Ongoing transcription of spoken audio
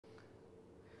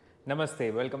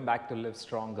Namaste, welcome back to Live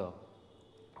Stronger.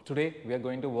 Today we are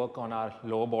going to work on our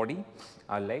lower body,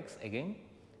 our legs again,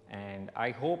 and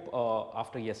I hope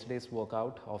after yesterday's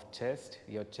workout of chest,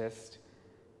 your chest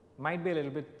might be a little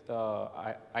bit,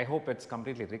 I hope it's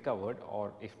completely recovered,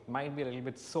 or it might be a little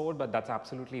bit sore, but that's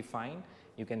absolutely fine.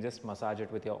 You can just massage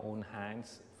it with your own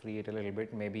hands, free it a little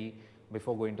bit, maybe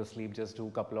before going to sleep just do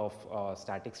a couple of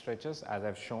static stretches as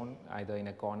I've shown either in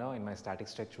a corner in my static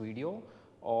stretch video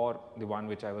or the one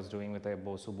which I was doing with a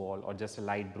Bosu ball or just a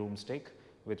light broomstick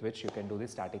with which you can do the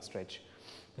static stretch.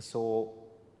 So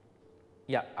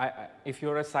yeah, if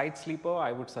you're a side sleeper,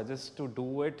 I would suggest to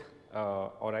do it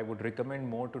or I would recommend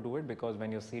more to do it because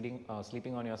when you're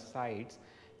sleeping on your sides,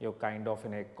 you're kind of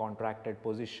in a contracted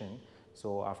position.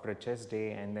 So after a chest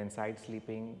day and then side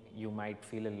sleeping, you might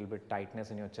feel a little bit tightness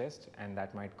in your chest and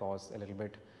that might cause a little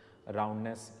bit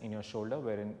roundness in your shoulder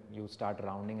wherein you start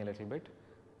rounding a little bit.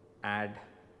 Add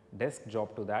desk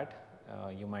job to that,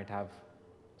 you might have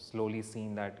slowly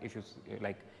seen that if you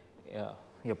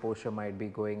your posture might be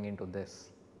going into this.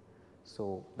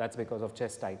 So that's because of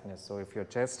chest tightness. So if your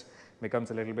chest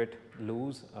becomes a little bit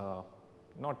loose,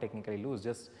 not technically loose,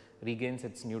 just regains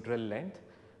its neutral length,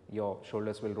 your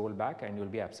shoulders will roll back and you'll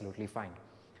be absolutely fine.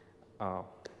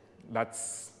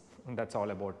 That's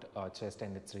all about chest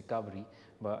and its recovery.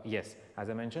 But yes, as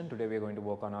I mentioned, today we are going to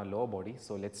work on our lower body.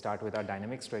 So let's start with our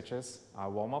dynamic stretches, our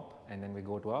warm up, and then we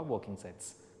go to our working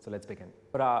sets. So let's begin.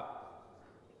 For our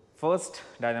first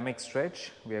dynamic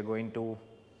stretch, we are going to,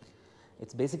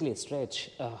 it's basically a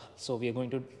stretch. So we are going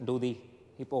to do the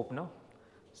hip opener.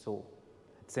 So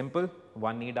it's simple,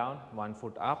 one knee down, one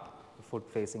foot up, foot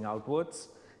facing outwards,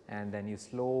 and then you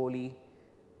slowly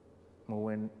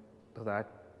move in to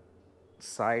that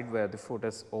side where the foot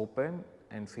is open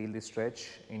and feel the stretch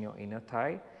in your inner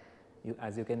thigh.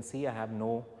 As you can see, I have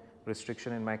no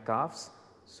restriction in my calves,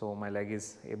 so my leg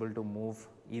is able to move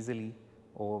easily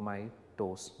over my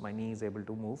toes. My knee is able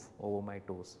to move over my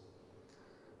toes.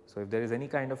 So if there is any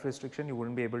kind of restriction, you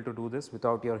wouldn't be able to do this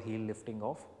without your heel lifting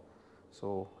off.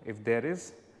 So if there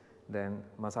is, then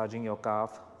massaging your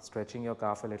calf, stretching your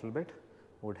calf a little bit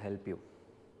would help you.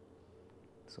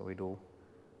 So we do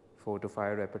 4 to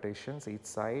 5 repetitions each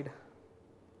side.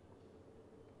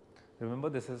 Remember,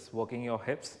 this is working your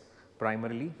hips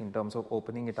primarily in terms of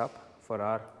opening it up for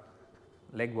our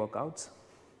leg workouts.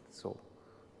 So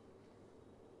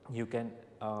you can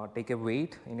take a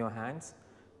weight in your hands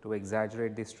to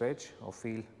exaggerate the stretch or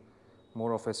feel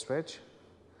more of a stretch.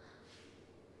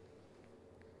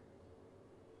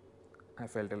 I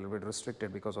felt a little bit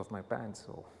restricted because of my pants.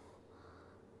 So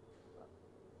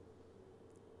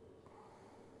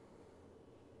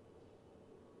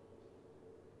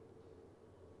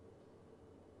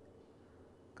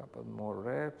couple more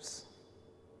reps.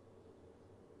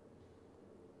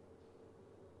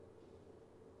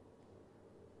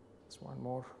 Just one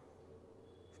more.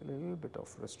 Feel a little bit of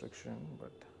restriction,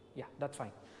 but yeah, that's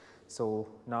fine. So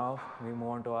now we move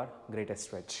on to our greatest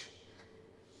stretch.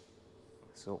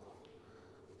 So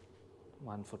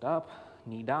one foot up,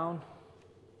 knee down,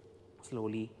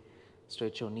 slowly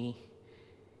stretch your knee,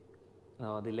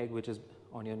 the leg which is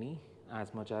on your knee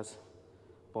as much as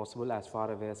possible, as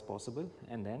far away as possible,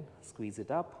 and then squeeze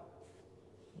it up.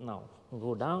 Now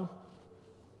go down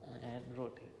and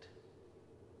rotate.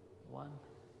 1,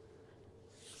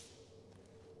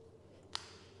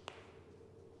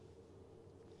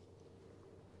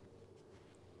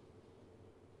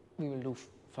 we will do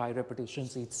 5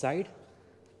 repetitions each side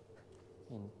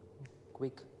in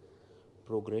quick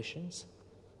progressions.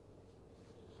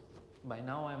 By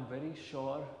now I am very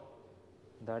sure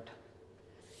that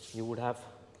you would have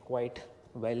quite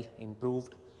well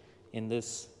improved in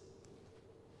this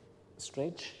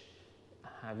stretch.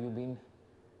 Had you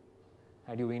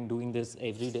been doing this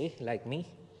every day like me?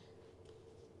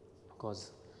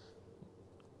 Because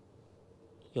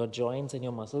your joints and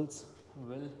your muscles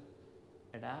will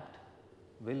adapt,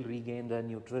 will regain their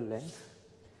neutral length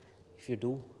if you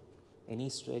do any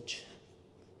stretch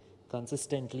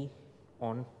consistently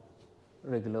on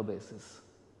regular basis.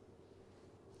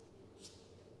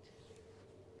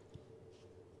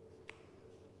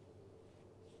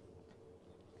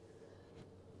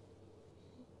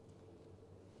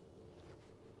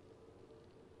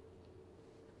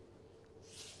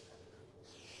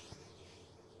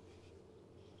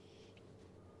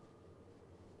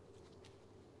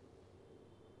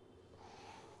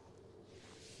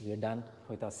 We are done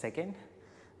with our second.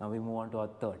 Now we move on to our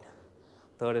third.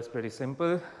 Third is pretty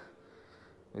simple.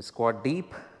 We squat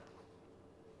deep,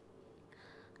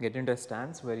 get into a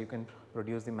stance where you can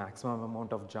produce the maximum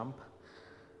amount of jump.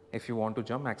 If you want to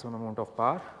jump, maximum amount of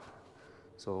power.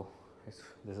 So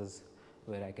This is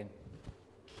where I can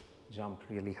jump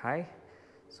really high.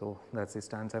 So that's the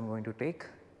stance I'm going to take,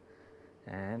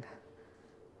 and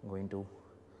I'm going to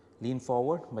lean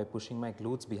forward by pushing my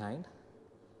glutes behind.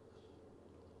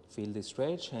 Feel the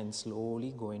stretch and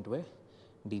slowly go into a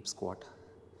deep squat.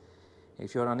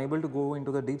 If you are unable to go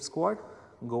into the deep squat,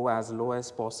 go as low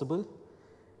as possible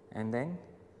and then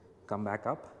come back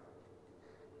up.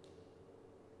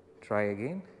 Try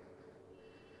again.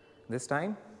 This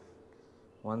time,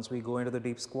 once we go into the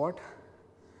deep squat,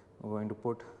 we're going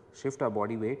to shift our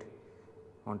body weight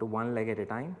onto one leg at a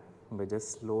time by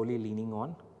just slowly leaning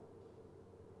on.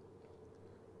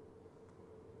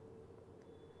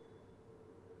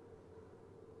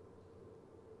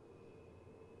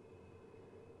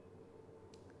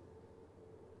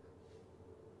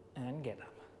 And get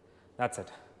up. That's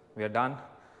it. We are done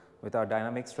with our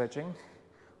dynamic stretching,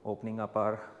 opening up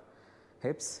our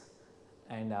hips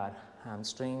and our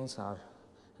hamstrings, our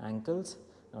ankles.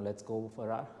 Now let's go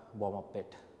for our warm-up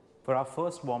bit. For our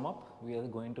first warm-up, we are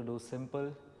going to do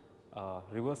simple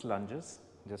reverse lunges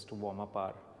just to warm up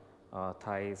our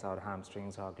thighs, our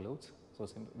hamstrings, our glutes. So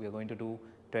we are going to do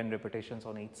 10 repetitions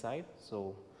on each side.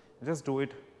 So just do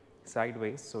it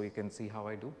sideways so you can see how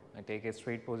I do. I take a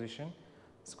straight position,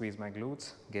 squeeze my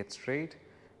glutes, get straight,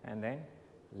 and then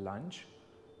lunge.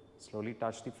 Slowly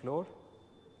touch the floor,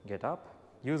 get up.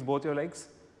 Use both your legs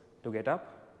to get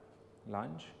up.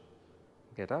 Lunge,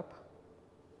 get up,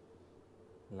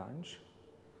 lunge.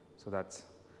 So that's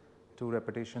 2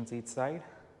 repetitions each side.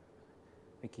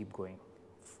 We keep going.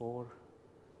 4,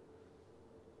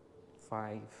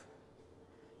 5,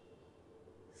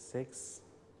 6,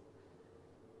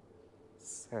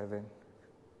 7,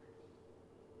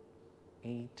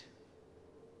 8,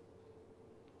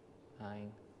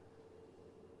 9,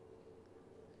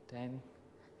 10,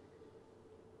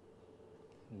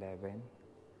 11,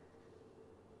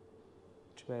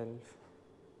 12,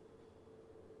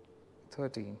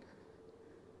 13,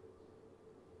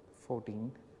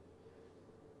 14,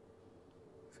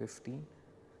 15,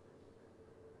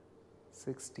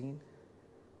 16,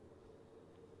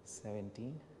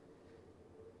 17,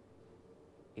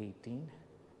 18,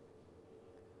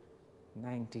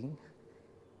 19,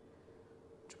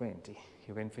 20.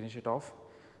 You can finish it off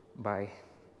by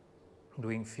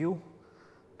doing few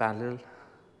parallel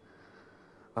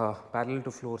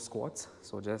to floor squats.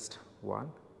 So just 1,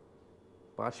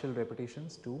 partial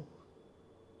repetitions to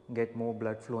get more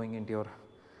blood flowing into your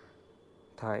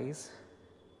thighs.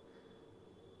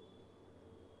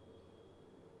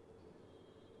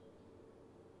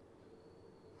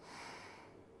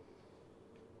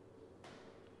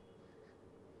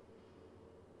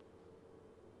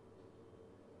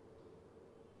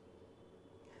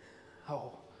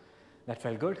 Oh, that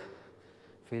felt good.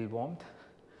 Feel warmth.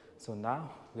 So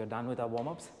now we are done with our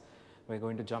warm-ups. We're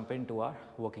going to jump into our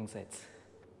working sets.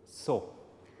 So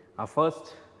our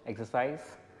first exercise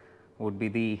would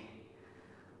be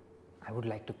I would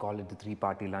like to call it the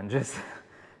 3-party lunges.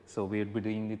 So we would be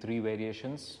doing the 3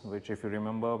 variations, which if you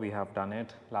remember, we have done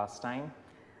it last time.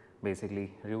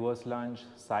 Basically reverse lunge,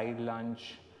 side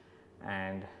lunge,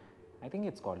 and I think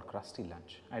it's called crusty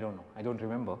lunge. I don't know, I don't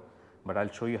remember, but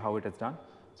I'll show you how it is done.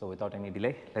 So without any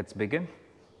delay, let's begin.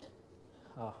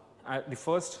 The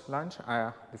first lunge,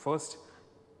 the first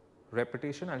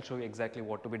repetition, I'll show you exactly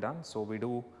what to be done. So we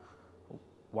do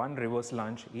 1 reverse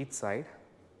lunge each side.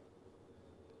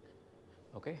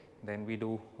 Okay, then we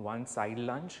do 1 side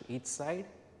lunge each side.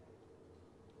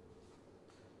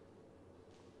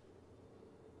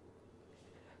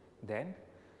 Then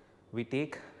we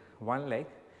take one leg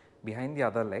behind the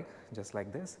other leg, just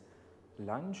like this,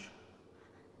 lunge,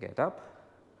 get up,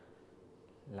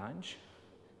 lunge,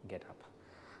 get up.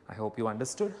 I hope you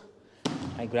understood.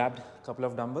 I grabbed a couple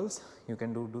of dumbbells. You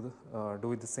can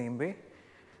do it the same way,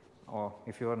 or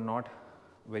if you are not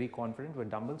very confident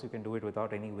with dumbbells, you can do it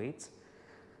without any weights.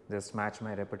 Just match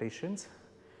my repetitions.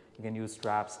 You can use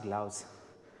straps, gloves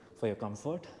for your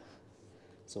comfort.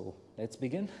 So let's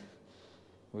begin.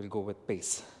 We'll go with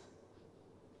pace.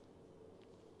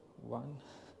 1, 2,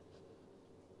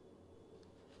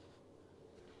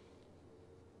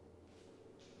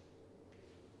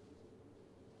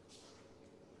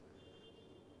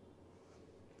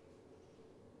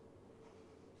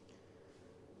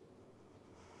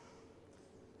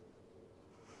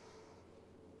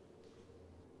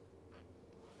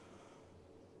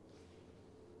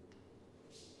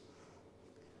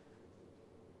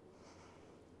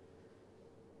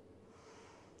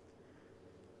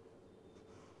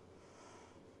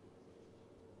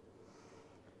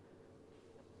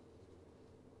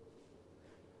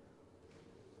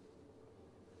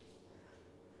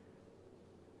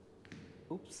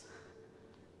 Oops,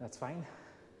 that's fine.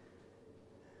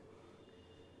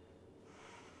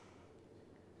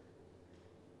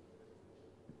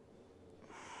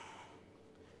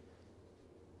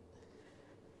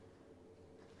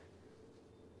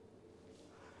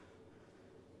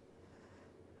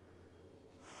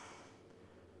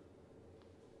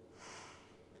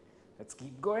 Let's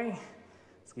keep going.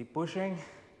 Let's keep pushing.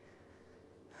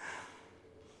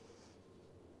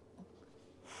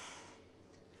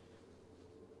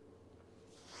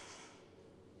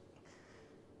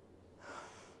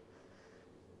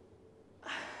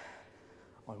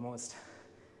 Almost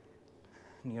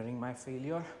nearing my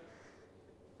failure.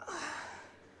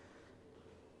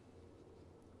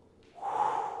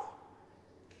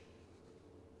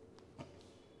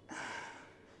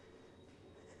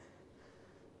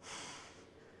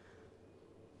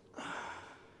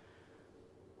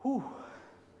 Whew.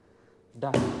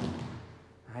 Done.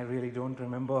 I really don't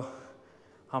remember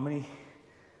how many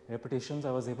repetitions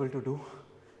I was able to do,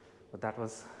 but that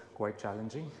was quite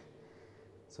challenging.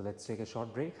 So let's take a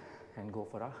short break and go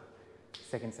for our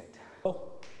second set.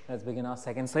 So let's begin our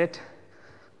second set.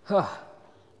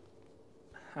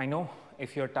 I know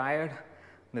if you're tired,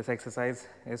 this exercise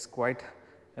is quite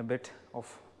a bit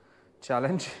of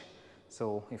challenge.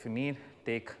 So if you need,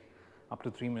 take up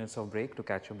to 3 minutes of break to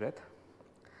catch your breath.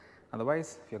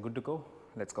 Otherwise, if you're good to go,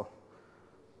 let's go.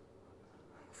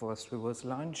 First reverse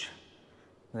lunge,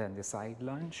 then the side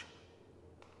lunge.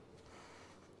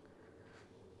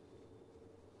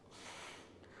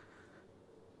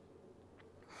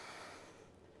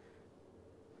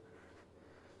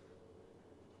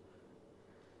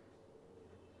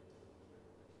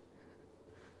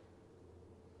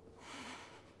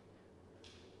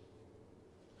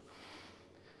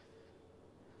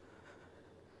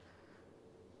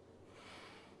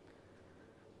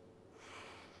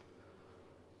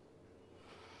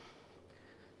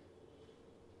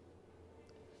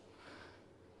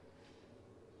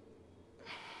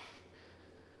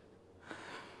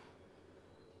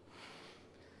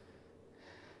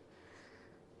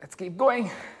 Let's keep going.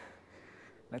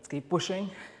 Let's keep pushing.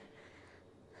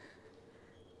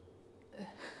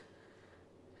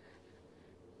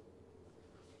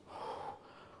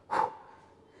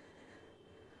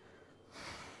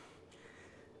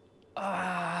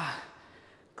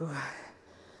 Good.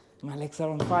 My legs are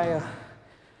on fire.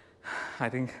 I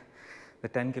think the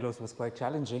 10 kilos was quite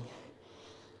challenging.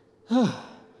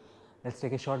 Let's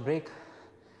take a short break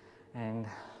and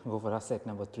go for our set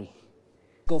number 3.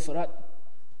 Go for our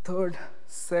third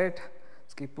set.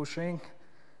 Let's keep pushing.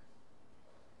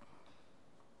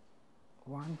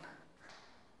 1.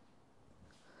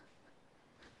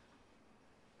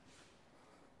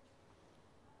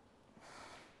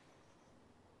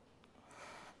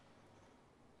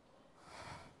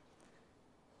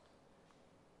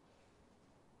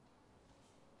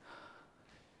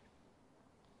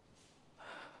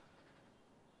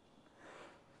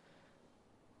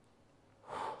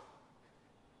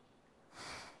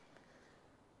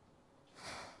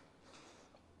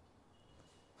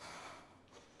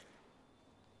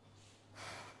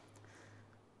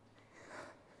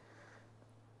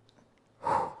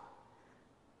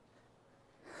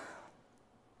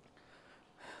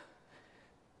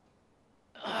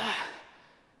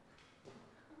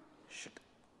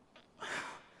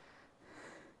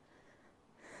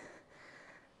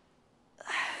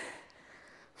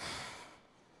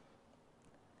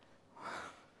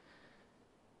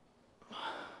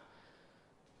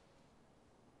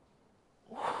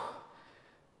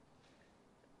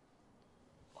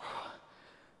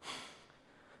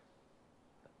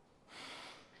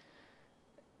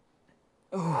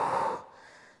 Oh,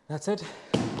 that's it.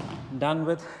 Done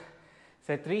with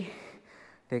set 3.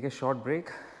 Take a short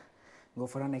break. Go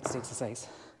for our next exercise.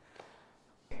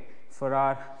 For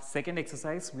our second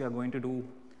exercise, we are going to do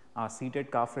our seated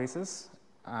calf raises.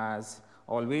 As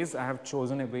always, I have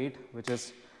chosen a weight which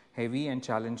is heavy and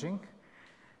challenging.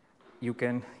 You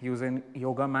can use a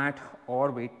yoga mat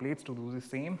or weight plates to do the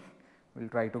same. We'll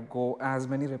try to go as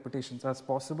many repetitions as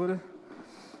possible.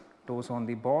 Toes on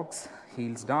the box,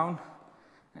 heels down,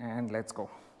 and let's go.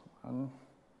 1,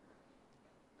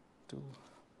 2,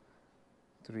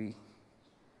 3,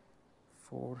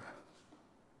 4,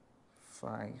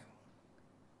 5,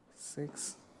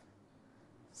 6,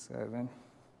 7,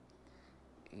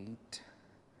 8,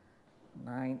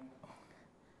 9,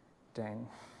 10,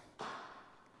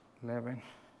 11,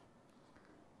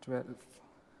 12,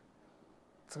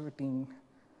 13,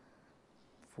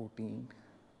 14,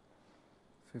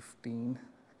 15,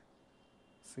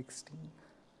 16,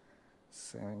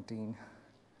 17,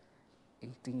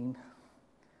 18,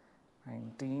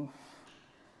 19,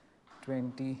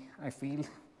 20. I feel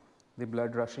the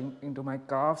blood rushing into my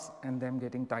calves and them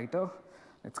getting tighter.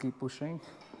 Let's keep pushing.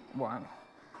 1,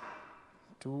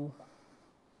 2,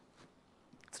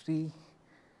 3,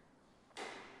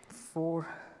 4,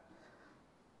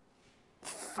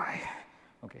 5.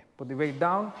 Okay, put the weight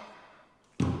down.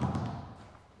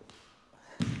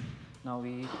 Now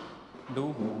we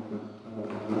do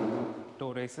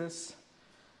toe races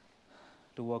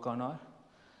to work on our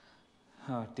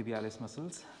tibialis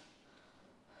muscles.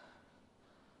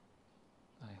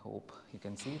 I hope you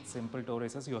can see it's simple toe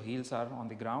races. Your heels are on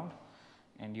the ground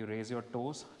and you raise your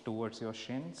toes towards your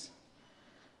shins.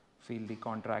 Feel the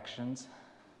contractions.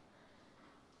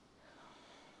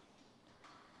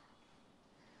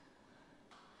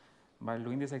 While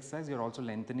doing this exercise, you're also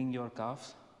lengthening your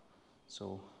calves.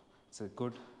 So it's a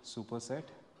good superset.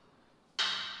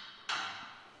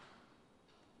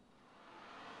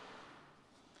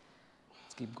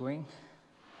 Let's keep going.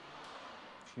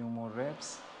 Few more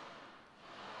reps.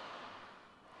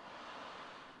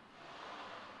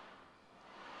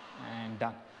 And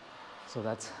done. So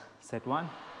that's set 1.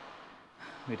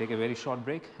 We take a very short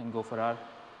break and go for our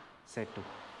set 2.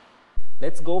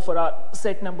 Let's go for our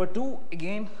set number 2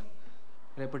 again.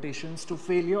 Repetitions to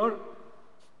failure.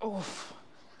 Oh,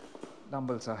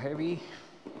 dumbbells are heavy.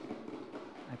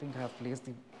 I think I have placed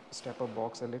the stepper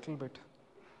box a little bit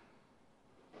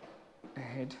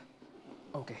ahead.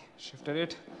 Okay, shifted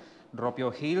it. Drop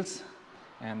your heels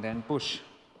and then push.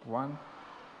 1,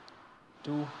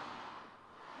 2,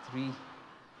 3.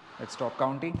 Let's stop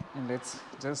counting and let's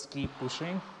just keep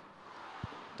pushing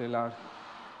till our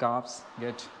calves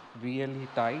get really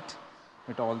tight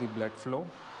with all the blood flow.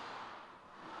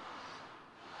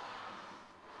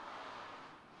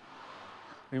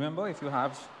 Remember, if you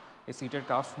have a seated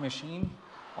calf machine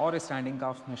or a standing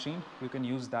calf machine, you can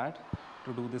use that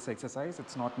to do this exercise.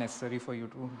 It's not necessary for you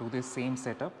to do this same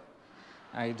setup.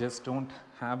 I just don't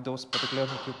have those particular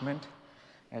equipment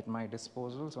at my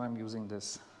disposal, so I'm using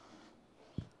this.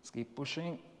 Let's keep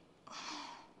pushing.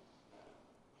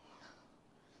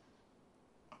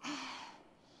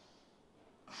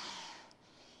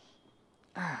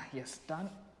 Yes, done.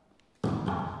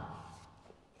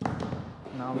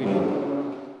 Now we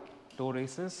do toe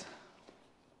races.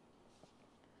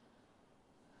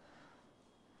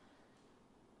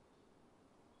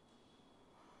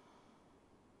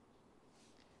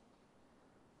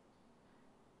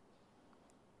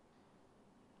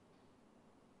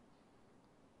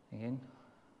 Again,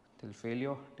 till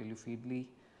failure, till you feel the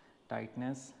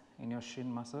tightness in your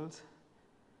shin muscles.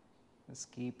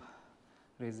 Just keep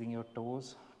raising your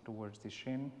toes towards the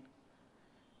shin.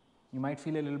 You might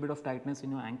feel a little bit of tightness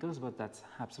in your ankles, but that's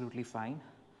absolutely fine.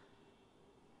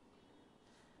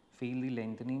 Feel the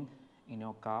lengthening in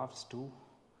your calves too.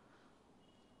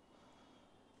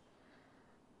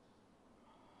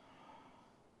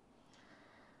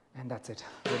 And that's it.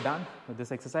 We're done with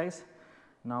this exercise.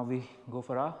 Now we go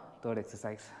for our third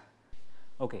exercise.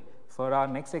 Okay, for our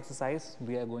next exercise,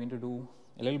 we are going to do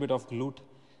a little bit of glute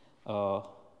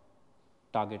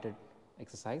targeted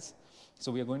exercise.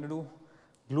 So we are going to do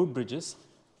glute bridges.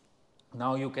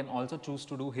 Now you can also choose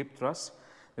to do hip thrusts.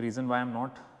 The reason why I'm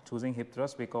not choosing hip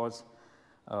thrust, because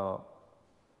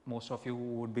most of you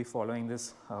who would be following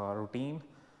this routine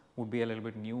would be a little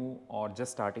bit new or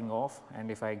just starting off,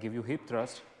 and if I give you hip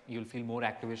thrust, you'll feel more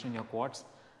activation in your quads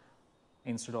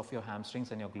instead of your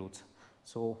hamstrings and your glutes.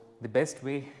 So the best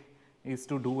way is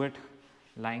to do it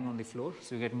lying on the floor,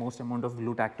 so you get most amount of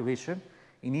glute activation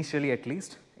initially at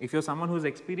least. If you're someone who's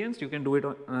experienced, you can do it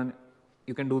on,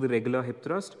 you can do the regular hip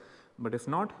thrust, but if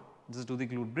not, just do the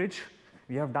glute bridge.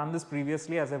 We have done this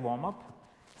previously as a warm up.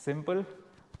 Simple,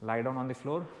 lie down on the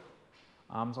floor,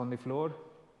 arms on the floor,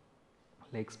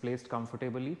 legs placed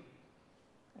comfortably,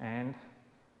 and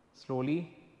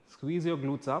slowly squeeze your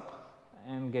glutes up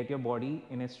and get your body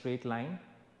in a straight line.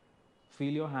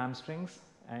 Feel your hamstrings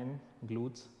and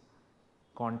glutes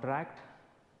contract.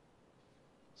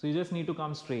 So you just need to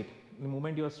come straight. The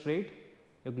moment you are straight,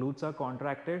 your glutes are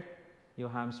contracted, your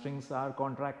hamstrings are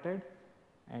contracted,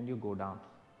 and you go down.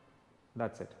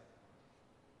 That's it.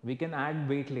 We can add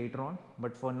weight later on,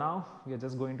 but for now we are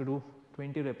just going to do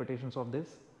 20 repetitions of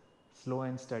this, slow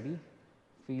and steady,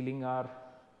 feeling our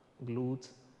glutes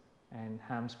and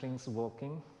hamstrings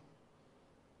working.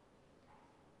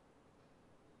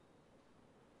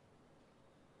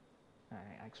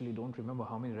 I actually don't remember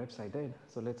how many reps I did,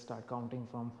 so let's start counting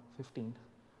from 15,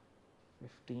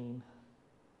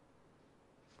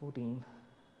 14,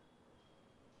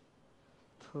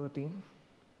 13,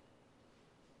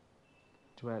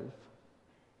 12,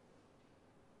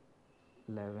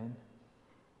 11,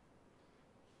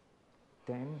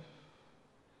 10.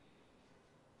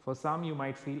 For some, you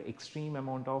might feel extreme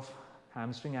amount of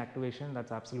hamstring activation.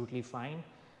 That's absolutely fine.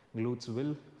 Glutes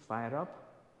will fire up.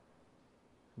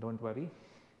 Don't worry.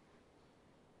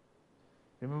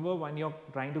 Remember, when you're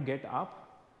trying to get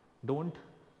up, don't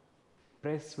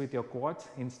press with your quads.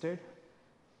 Instead,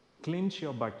 clinch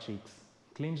your butt cheeks.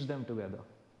 Clinch them together.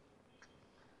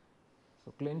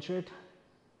 So clinch it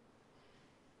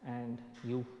and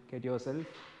you get yourself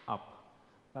up.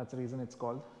 That's the reason it's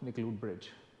called the glute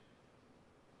bridge.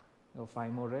 Now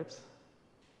 5 more reps.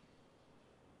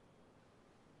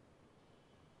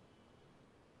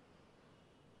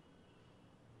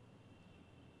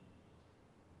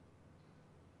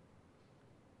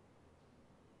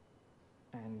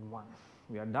 And 1.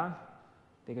 We are done.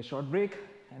 Take a short break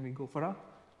and we go for our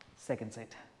second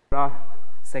set. For our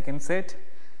second set,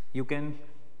 you can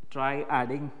try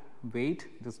adding weight.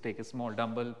 Just take a small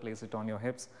dumbbell, place it on your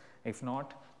hips. If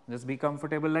not, just be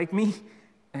comfortable like me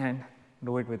and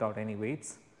do it without any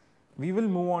weights. We will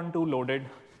move on to loaded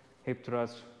hip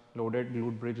thrust, loaded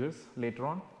glute bridges later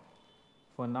on.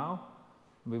 For now,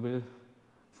 we will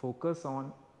focus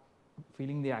on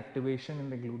feeling the activation in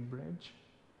the glute bridge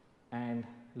and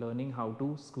learning how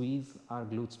to squeeze our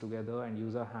glutes together and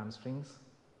use our hamstrings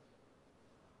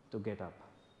to get up.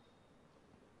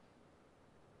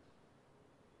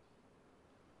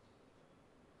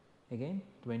 Again,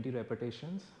 20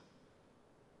 repetitions.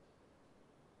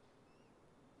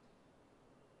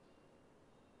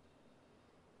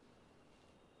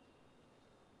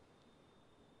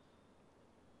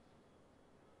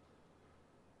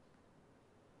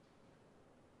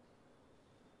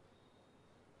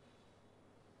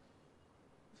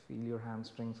 Feel your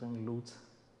hamstrings and glutes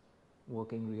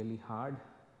working really hard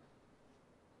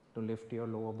to lift your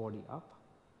lower body up.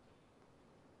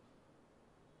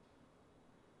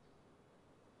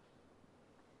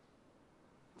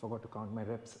 Forgot to count my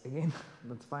reps again.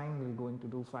 That's fine. We're going to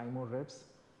do 5 more reps.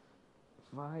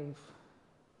 5,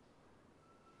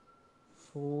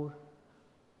 4,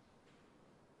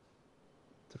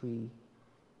 3,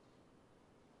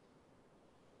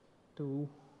 2,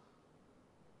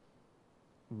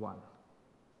 1.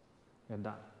 You're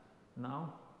done.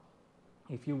 Now,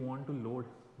 if you want to load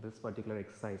this particular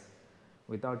exercise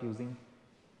without using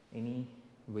any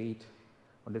weight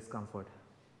or discomfort,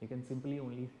 you can simply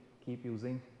only keep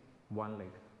using one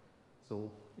leg. So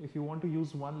if you want to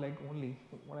use one leg only,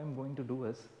 what I'm going to do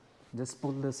is just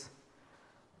pull this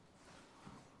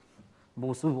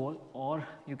Bose wall, or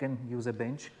you can use a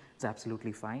bench. It's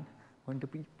absolutely fine. I'm going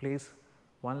to place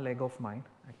one leg of mine.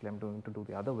 Actually, I'm going to do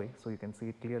the other way so you can see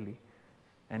it clearly,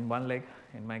 and one leg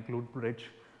in my glute bridge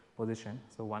position.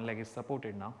 So one leg is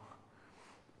supported now.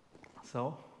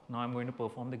 So now I'm going to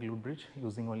perform the glute bridge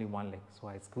using only one leg. So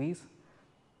I squeeze.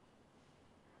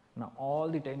 Now all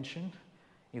the tension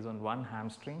is on one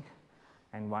hamstring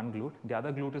and one glute. The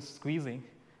other glute is squeezing,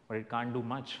 but it can't do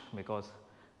much because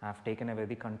I have taken away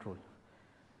the control.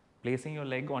 Placing your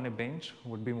leg on a bench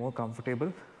would be more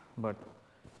comfortable, but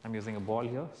I'm using a ball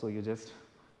here, so you just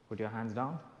put your hands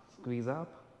down, squeeze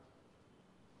up.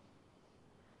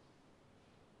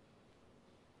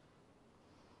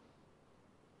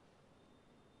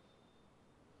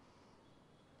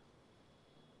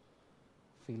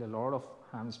 Feel a lot of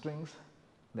hamstrings.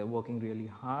 They're working really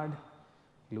hard.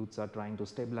 Glutes are trying to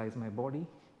stabilize my body.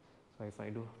 So if I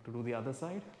do the other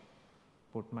side,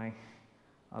 put my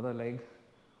other leg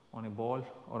on a ball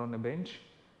or on a bench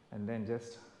and then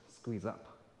just squeeze up.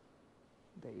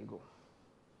 There you go.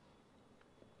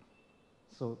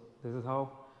 So this is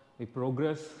how we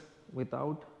progress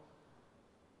without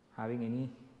having any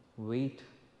weight.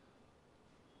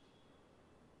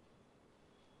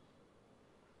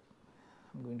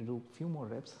 I'm going to do a few more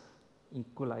reps,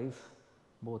 equalize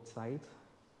both sides.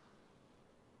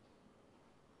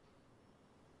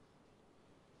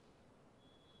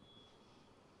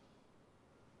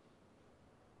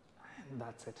 And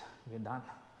that's it, we're done.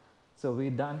 So we're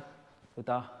done with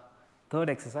our third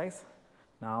exercise.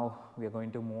 Now we are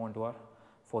going to move on to our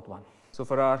fourth one. So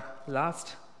for our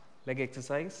last leg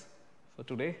exercise for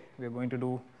today, we are going to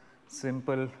do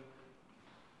simple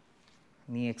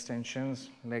knee extensions,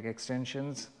 leg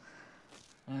extensions.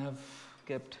 I have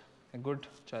kept a good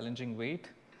challenging weight.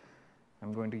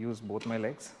 I'm going to use both my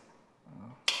legs.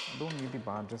 I don't need the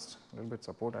bar, just a little bit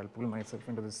support. I'll pull myself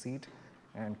into the seat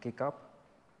and kick up.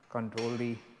 Control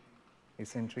the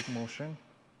eccentric motion.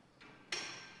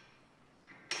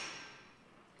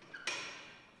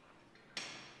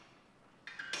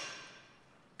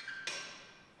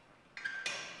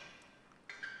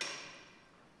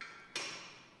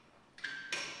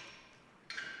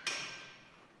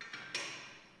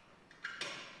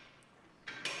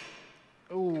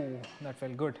 Ooh, that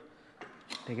felt good.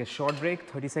 Take a short break,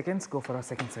 30 seconds, go for our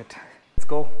second set. Let's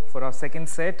go for our second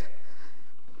set.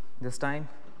 This time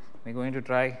we're going to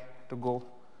try to go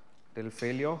till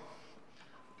failure.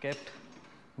 Kept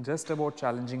just about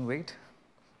challenging weight,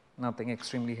 nothing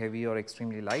extremely heavy or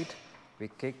extremely light. We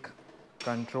kick,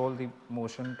 control the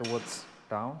motion towards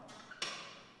down.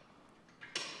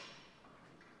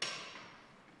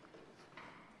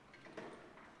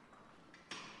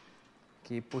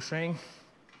 Keep pushing.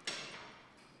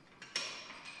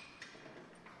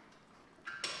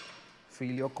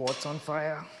 Feel your quads on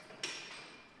fire.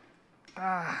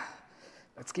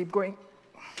 Let's keep going.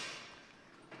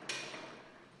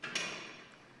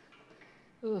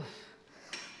 Ugh.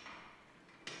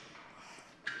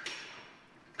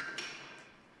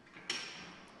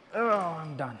 Oh,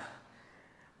 I'm done.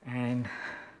 And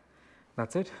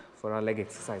that's it for our leg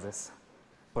exercises.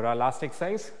 For our last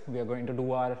exercise, we are going to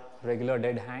do our regular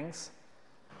dead hangs.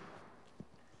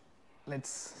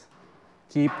 Let's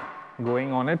keep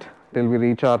going on it till we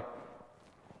reach our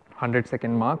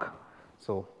 100-second mark.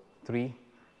 So 3,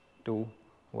 2,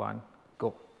 1,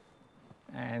 go.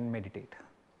 And meditate.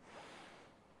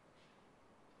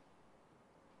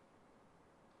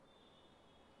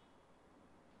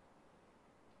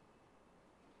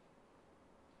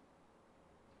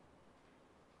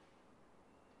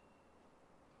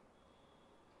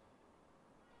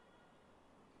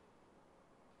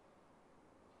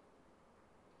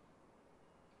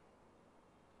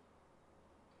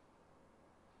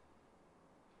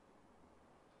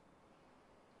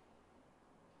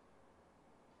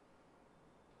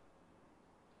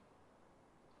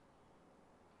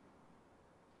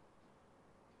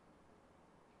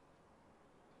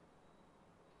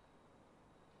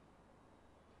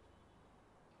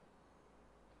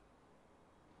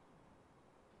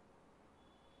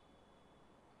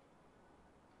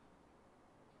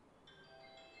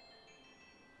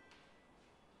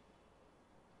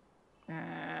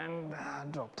 And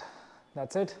dropped.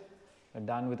 That's it. We're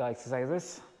done with our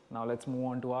exercises. Now let's move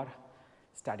on to our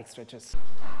static stretches.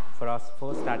 For our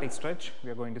first static stretch, we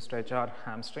are going to stretch our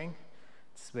hamstring.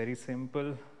 It's very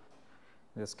simple.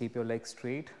 Just keep your legs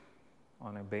straight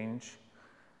on a bench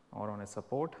or on a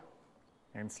support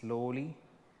and slowly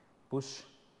push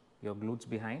your glutes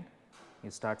behind.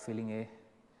 You start feeling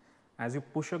as you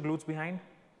push your glutes behind,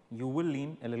 you will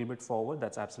lean a little bit forward.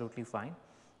 That's absolutely fine.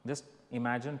 Just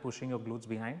imagine pushing your glutes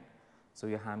behind. So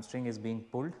your hamstring is being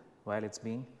pulled while it's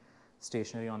being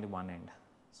stationary on the one end.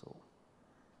 So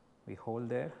we hold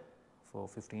there for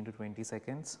 15 to 20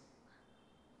 seconds.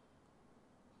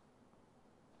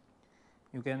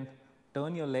 You can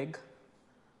turn your leg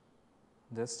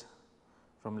just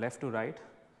from left to right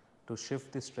to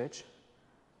shift the stretch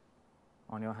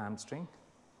on your hamstring.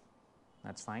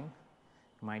 That's fine.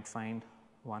 You might find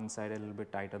one side a little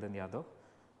bit tighter than the other.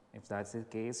 If that's the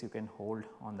case, you can hold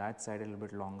on that side a little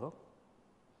bit longer.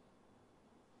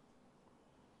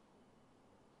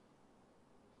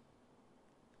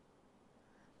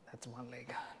 That's one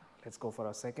leg. Let's go for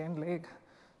our second leg.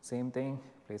 Same thing,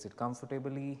 place it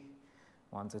comfortably.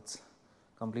 Once it's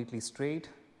completely straight,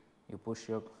 you push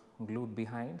your glute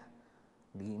behind,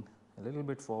 lean a little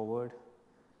bit forward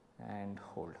and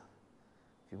hold.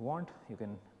 If you want, you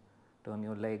can turn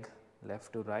your leg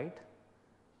left to right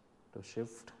to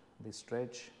shift the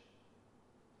stretch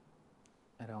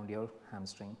around your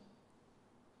hamstring.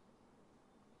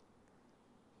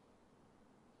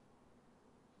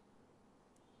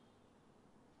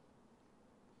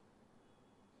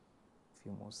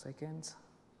 Few more seconds.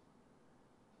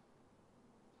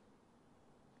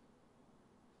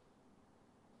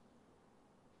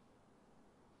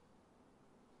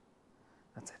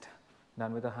 That's it.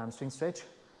 Done with the hamstring stretch.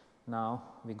 Now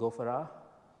we go for our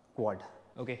quad.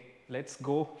 Okay, let's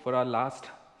go for our last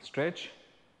stretch,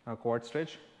 our quad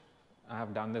stretch. I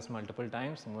have done this multiple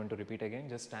times. I'm going to repeat again.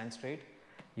 Just stand straight.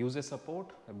 Use a support,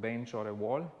 a bench or a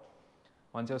wall.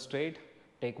 Once you're straight,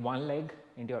 take one leg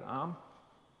into your arm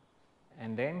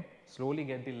and then slowly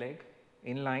get the leg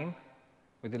in line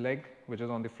with the leg which is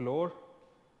on the floor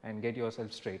and get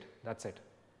yourself straight. That's it.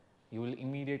 You will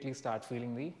immediately start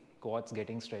feeling the quads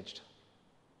getting stretched.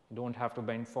 You don't have to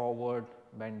bend forward,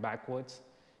 bend backwards.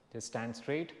 Just stand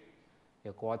straight.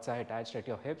 Your quads are attached at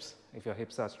your hips. If your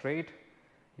hips are straight,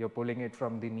 you're pulling it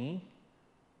from the knee.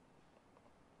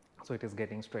 So it is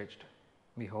getting stretched.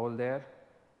 We hold there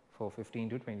for 15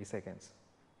 to 20 seconds.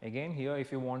 Again, here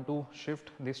if you want to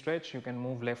shift the stretch, you can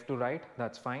move left to right.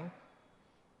 That's fine.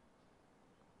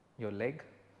 Your leg.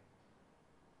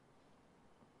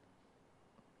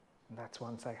 That's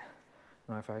one side.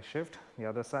 Now if I shift the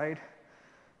other side,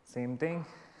 same thing.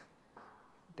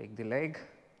 Take the leg,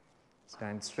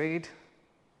 stand straight,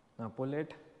 now pull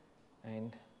it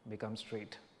and become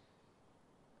straight.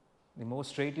 The more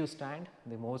straight you stand,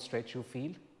 the more stretch you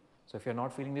feel. So if you're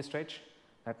not feeling the stretch,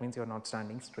 that means you're not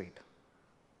standing straight.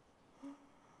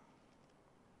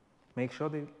 Make sure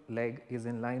the leg is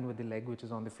in line with the leg which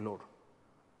is on the floor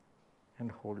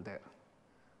and hold there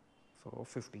for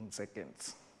 15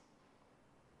 seconds.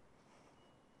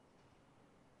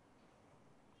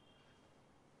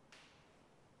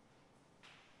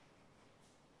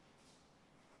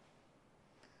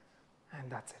 And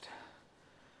that's it.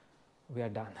 We are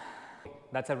done.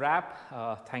 That's a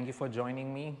wrap. Thank you for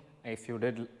joining me. If you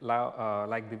did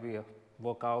like the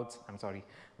workouts, I'm sorry,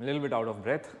 I'm a little bit out of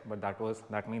breath, but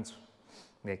that means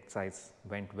the exercise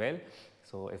went well.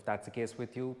 So if that's the case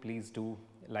with you, please do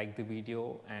like the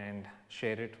video and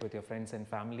share it with your friends and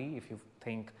family if you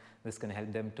think this can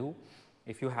help them too.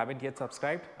 If you haven't yet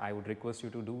subscribed, I would request you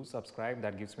to do subscribe.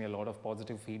 That gives me a lot of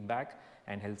positive feedback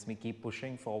and helps me keep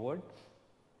pushing forward.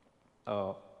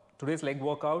 Today's leg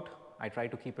workout, I try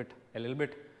to keep it a little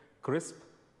bit crisp,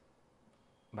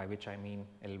 by which I mean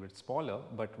a little bit smaller,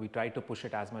 but we try to push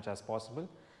it as much as possible.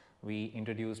 We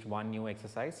introduced one new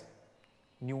exercise,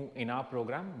 new in our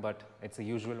program, but it's a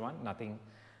usual one, nothing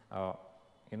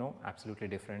absolutely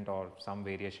different or some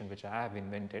variation which I have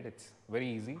invented. It's very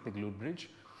easy, the glute bridge.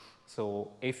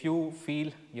 So if you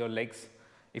feel your legs,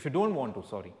 if you don't want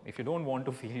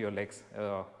to feel your legs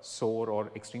sore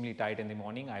or extremely tight in the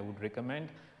morning, I would recommend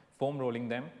foam rolling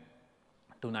them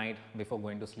tonight before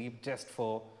going to sleep, just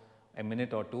for a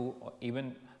minute or two. Or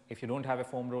even if you don't have a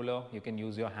foam roller, you can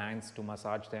use your hands to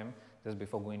massage them just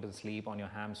before going to sleep on your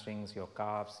hamstrings, your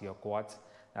calves, your quads.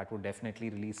 That would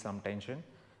definitely release some tension.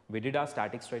 We did our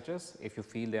static stretches. If you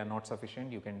feel they are not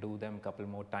sufficient, you can do them a couple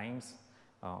more times.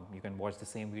 You can watch the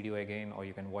same video again, or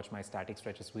you can watch my static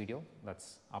stretches video.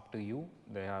 That's up to you.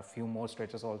 There are a few more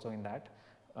stretches also in that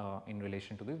in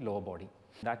relation to the lower body.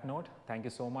 On that note, thank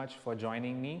you so much for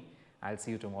joining me. I'll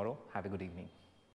see you tomorrow. Have a good evening.